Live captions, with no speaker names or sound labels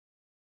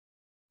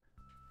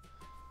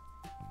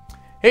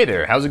Hey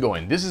there, how's it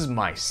going? This is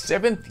my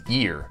 7th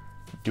year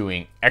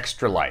doing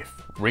Extra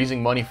Life,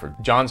 raising money for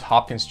Johns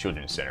Hopkins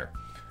Children's Center.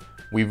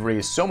 We've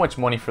raised so much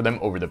money for them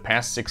over the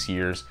past 6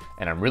 years,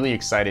 and I'm really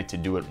excited to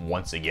do it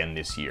once again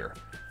this year.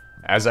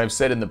 As I've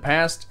said in the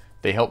past,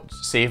 they helped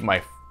save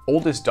my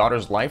oldest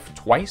daughter's life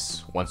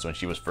twice, once when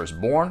she was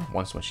first born,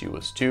 once when she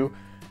was 2,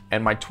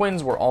 and my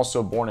twins were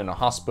also born in a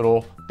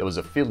hospital that was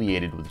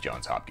affiliated with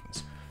Johns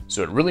Hopkins.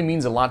 So it really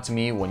means a lot to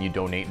me when you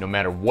donate, no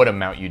matter what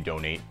amount you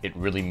donate. It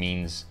really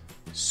means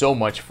so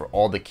much for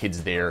all the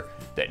kids there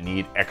that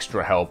need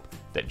extra help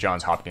that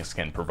Johns Hopkins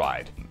can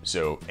provide.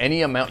 So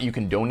any amount you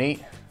can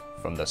donate,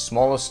 from the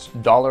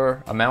smallest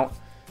dollar amount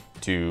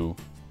to,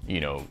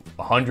 $100,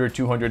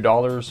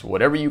 $200,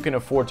 whatever you can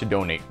afford to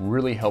donate,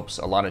 really helps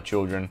a lot of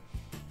children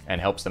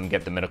and helps them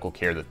get the medical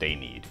care that they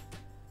need.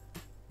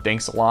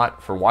 Thanks a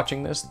lot for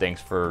watching this. Thanks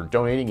for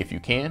donating if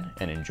you can,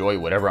 and enjoy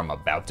whatever I'm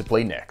about to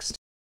play next.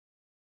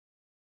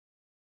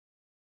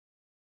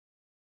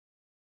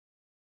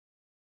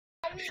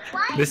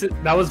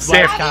 That was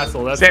Black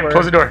Castle. That's Sam, where,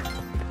 close the door.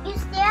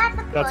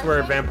 That's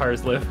where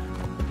vampires live.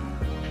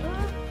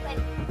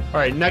 All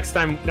right, next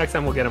time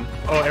we'll get him.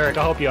 Oh, Eric,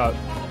 I'll help you out.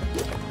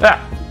 Ah.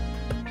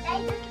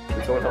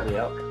 Can someone help me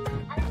out?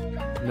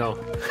 No.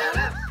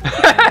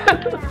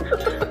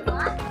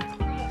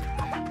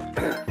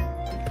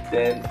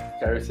 Dan,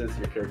 Kyra says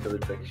your character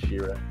looks like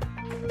Shira.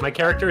 My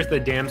character is the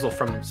damsel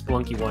from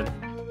Spelunky 1.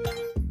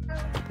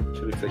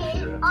 She looks like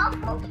Shira.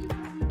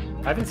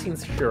 I haven't seen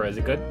Shira. Is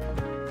it good?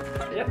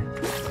 Yeah.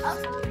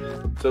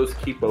 So's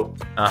Kipo.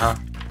 Uh-huh.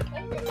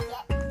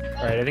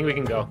 Alright, I think we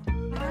can go.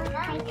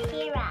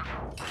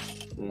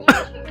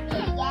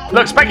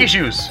 Look, spiky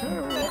shoes!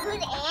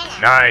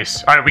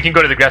 Nice. Alright, we can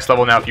go to the grass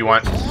level now if you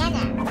want.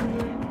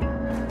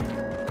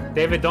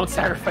 David, don't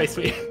sacrifice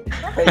me.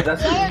 Hey,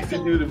 that's what you used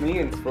to do to me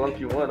in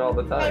Spelunky 1 all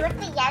the time.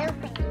 What's the yellow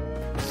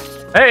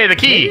thing? Hey, the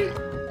key! What's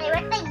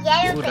the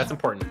yellow Ooh, thing? that's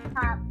important.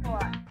 Hot for?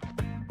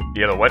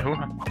 Yellow what? Who?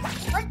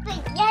 What's the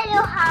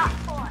yellow hot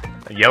for?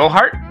 A yellow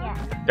heart? Yeah.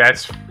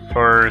 That's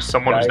for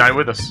someone who's not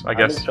with us, I I'm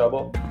guess. in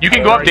trouble. You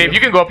can go up, Dave. You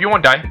can go up. You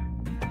won't die.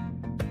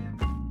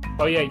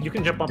 Oh yeah, you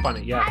can jump up on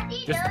it. Yeah.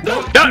 Just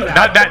No,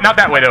 not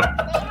that way though.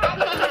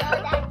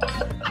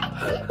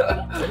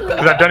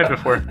 Because I've done it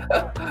before.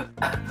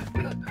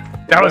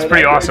 That was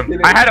pretty awesome.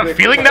 I had a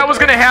feeling that was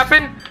gonna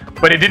happen,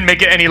 but it didn't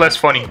make it any less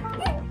funny.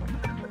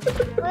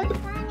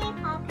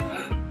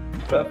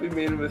 Puppy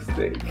made a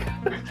mistake.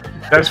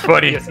 That's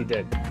funny. Yes, he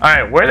did. All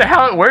right, where the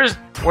hell? Where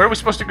are we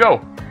supposed to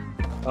go?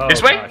 Oh,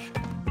 This way? gosh.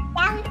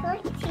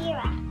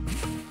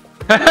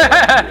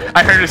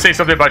 I heard her say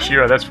something about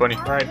Shira. That's funny.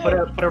 All right, put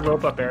a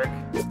rope up, Eric.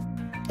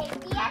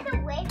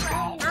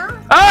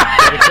 Ah!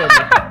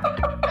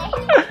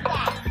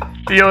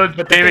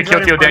 But David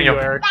killed right in front of Daniel.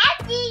 you, Eric.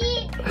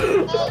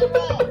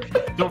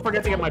 Don't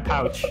forget to get my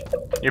pouch.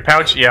 Your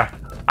pouch? Yeah.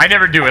 I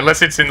never do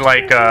unless it's in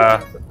like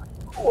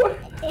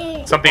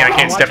something I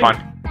can't step on.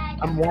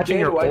 I'm watching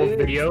your old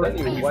videos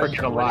and you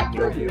forget a lot in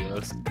your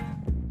videos.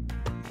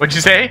 What'd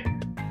you say?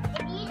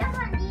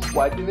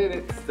 Why didn't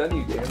it stun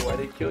you, Dan? Why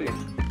did it kill you?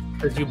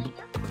 Because you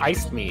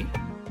iced me.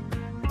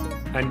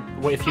 And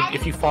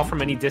if you fall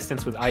from any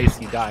distance with ice,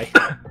 you die.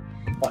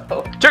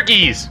 Oh.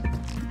 Turkeys!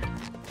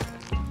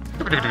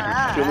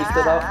 Can we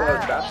set off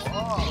traps?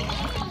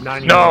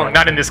 Not No, anymore.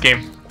 not in this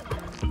game.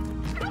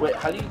 Wait,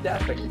 how do you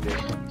dash like you did?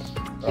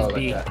 Oh, like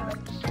B. that.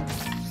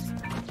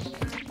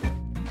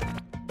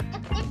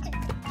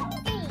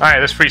 Alright,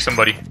 let's free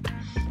somebody.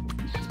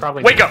 It's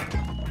probably Wake me. up!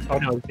 Oh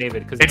no, it's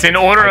David. Cause It's in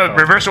order of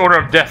reverse order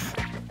of death.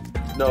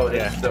 No, it's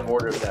Yeah. the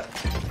order of that.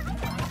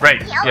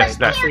 Right, yes,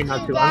 that. Actually,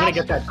 not too. I'm gonna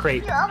get that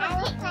crate. Yeah.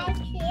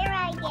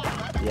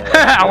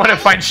 I want to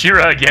find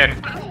Shira again.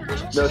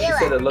 No, she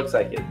said it looks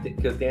like it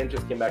because Dan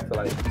just came back to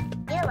life.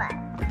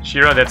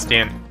 Shira, that's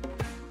Dan.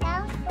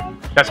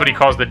 That's what he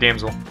calls the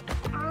damsel.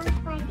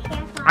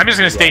 I'm just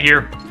gonna stay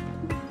here.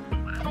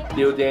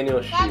 Theo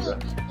Daniel Shiva.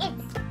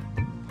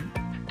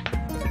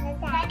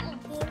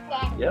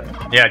 Yep.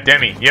 Yeah,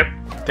 Demi. Yep,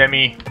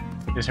 Demi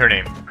is her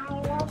name.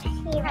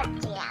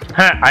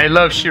 I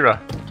love Shira.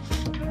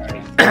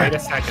 Wait a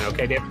second,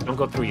 okay, David? Don't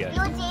go through yet.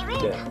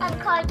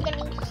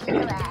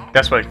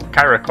 That's what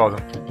Kyra called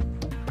him.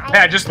 Hey,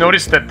 I just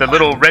noticed that the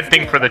little red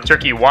thing for the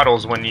turkey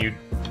waddles when you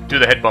do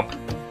the head bump.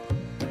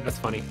 That's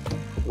funny.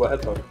 What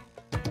headphone?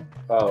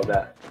 Oh,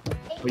 that.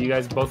 Well, you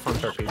guys both from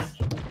turkeys.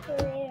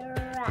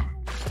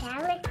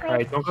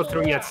 Alright, don't go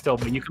through yet still,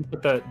 but you can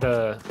put the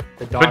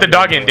dog Put the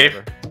dog in, or Dave.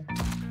 whatever.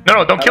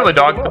 No, don't kill the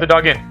dog. Put the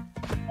dog in.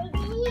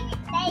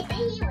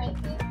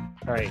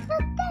 Alright.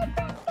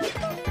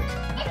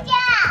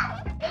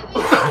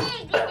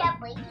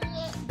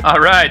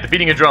 Alright, the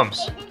beating of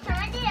drums.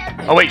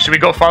 Oh wait, should we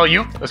go follow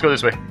you? Let's go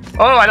this way.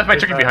 Oh, I left my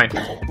turkey behind.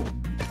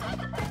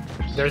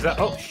 There's a...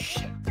 Oh,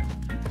 shit.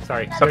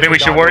 Sorry. Something There's we a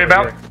should dog worry over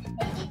about?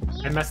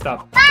 here. I messed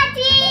up.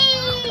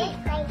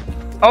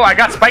 Oh, I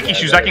got spiky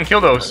shoes. I can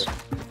kill those.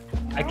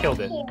 I killed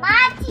it.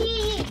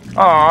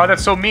 Aw,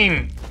 that's so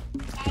mean.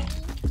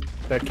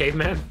 The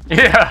caveman?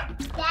 Yeah.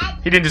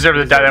 He didn't deserve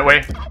to die that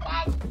way.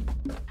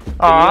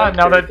 Aw,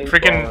 now that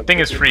freaking thing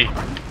is free.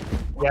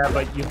 Yeah,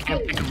 but you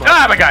can't pick him up.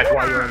 Ah, my God.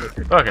 While you're on the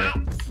turkey. Okay.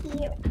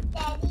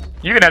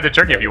 You can have the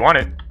turkey if you want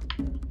it.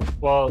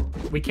 Well,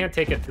 we can't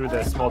take it through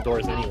the small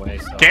doors anyway.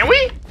 So. Can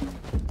we?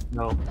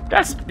 No.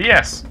 That's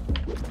BS.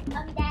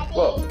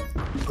 Whoa.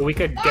 But we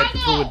could get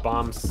through with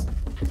bombs.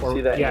 Or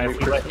See that yeah, angry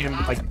if we let him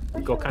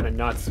like go kind of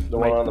nuts. The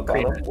one on the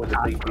bottom with the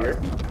big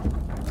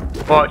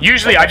beard. Well,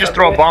 usually I just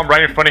throw a bomb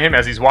right in front of him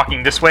as he's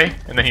walking this way,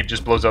 and then he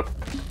just blows up.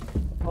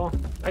 Oh,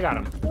 I got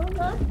him.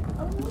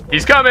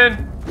 He's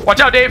coming! Watch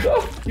out, Dave!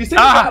 Oh, you said you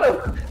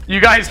got him. You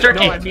guys,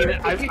 turkey! No, I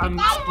mean I'm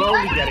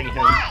slowly getting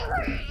him.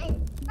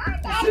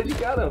 You said you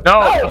got him.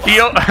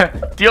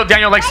 No,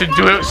 Daniel likes to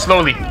do it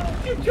slowly.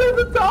 You killed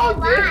the dog,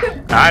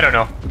 man. I don't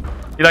know.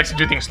 He likes to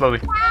do things slowly.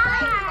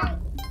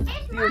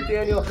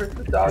 Daniel hurt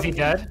the dog. Is he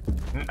dead?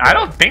 I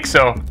don't think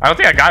so. I don't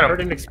think I got I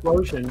heard him. an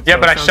explosion. Yeah, so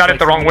but I sounds shot it like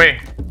the wrong way.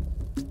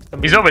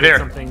 somebody He's over did there.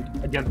 Something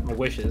against my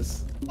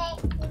wishes.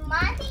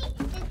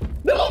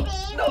 No.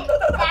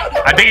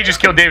 I think he just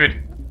killed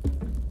David.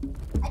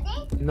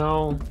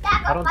 No,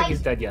 I don't think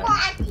he's dead yet.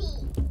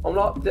 I'm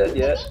not dead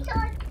yet.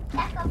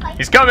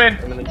 He's coming!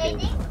 I'm in the game.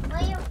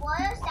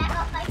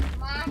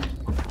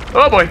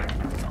 Oh boy!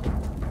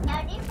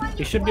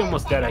 He should be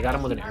almost dead. I got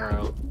him with an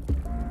arrow.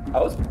 I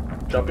was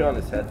jumping on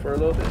his head for a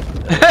little bit.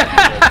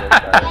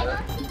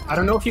 I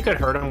don't know if you could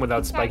hurt him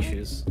without spike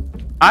shoes.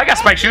 I got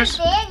spike shoes.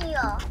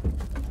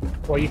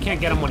 Well, you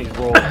can't get him when he's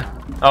rolled.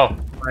 Oh.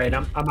 Right,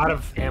 I'm out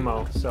of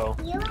ammo, so.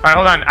 Alright,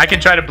 hold on. I can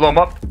try to blow him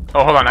up.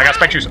 Oh, hold on. I got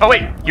spike shoes. Oh,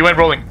 wait. You went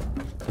rolling.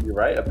 You're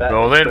right. A bat.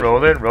 Rolling,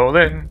 rolling,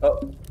 rolling.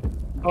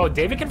 Oh,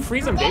 David can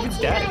freeze him. David's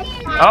dead.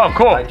 Oh,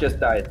 cool. I just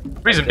died.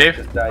 Freeze him, Dave.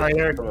 Just died Alright,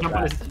 there. from a Jump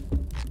on bat. his.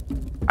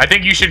 I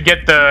think you should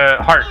get the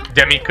heart,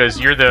 Demi, because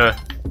you're the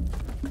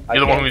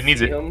one who needs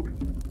it.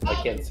 I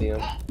can't see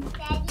him.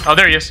 Oh,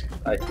 there he is.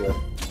 I see him.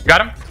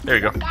 Got him? There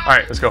you go.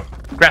 Alright, let's go.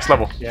 Grass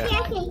level. Yeah.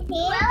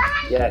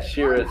 Yeah,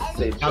 Shear's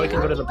saved. Now we can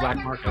go to the black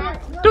market.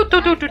 Do,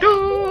 do, do, do,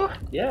 do.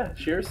 Yeah,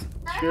 Shear's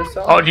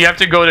solid. Oh, do you have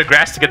to go to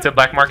grass to get to the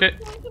black market?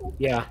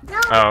 Yeah.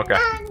 Oh, okay.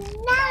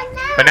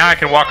 But now I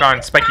can walk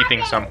on spiky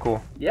things, so I'm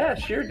cool. Yeah,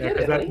 Shear Yeah, did it.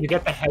 'cause honey. you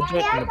get the hedge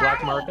in the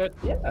black market,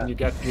 Yeah. and you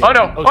get the. Oh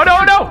no! Oh no!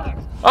 Oh no!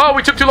 Oh,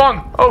 we took too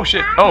long! Oh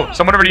shit! Oh,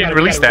 someone already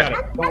released that.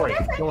 Don't worry.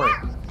 Don't worry.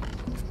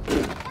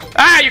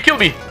 Ah, you killed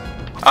me!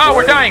 Oh,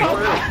 we're dying!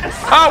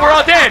 Oh, we're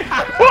all dead!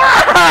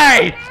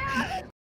 Why?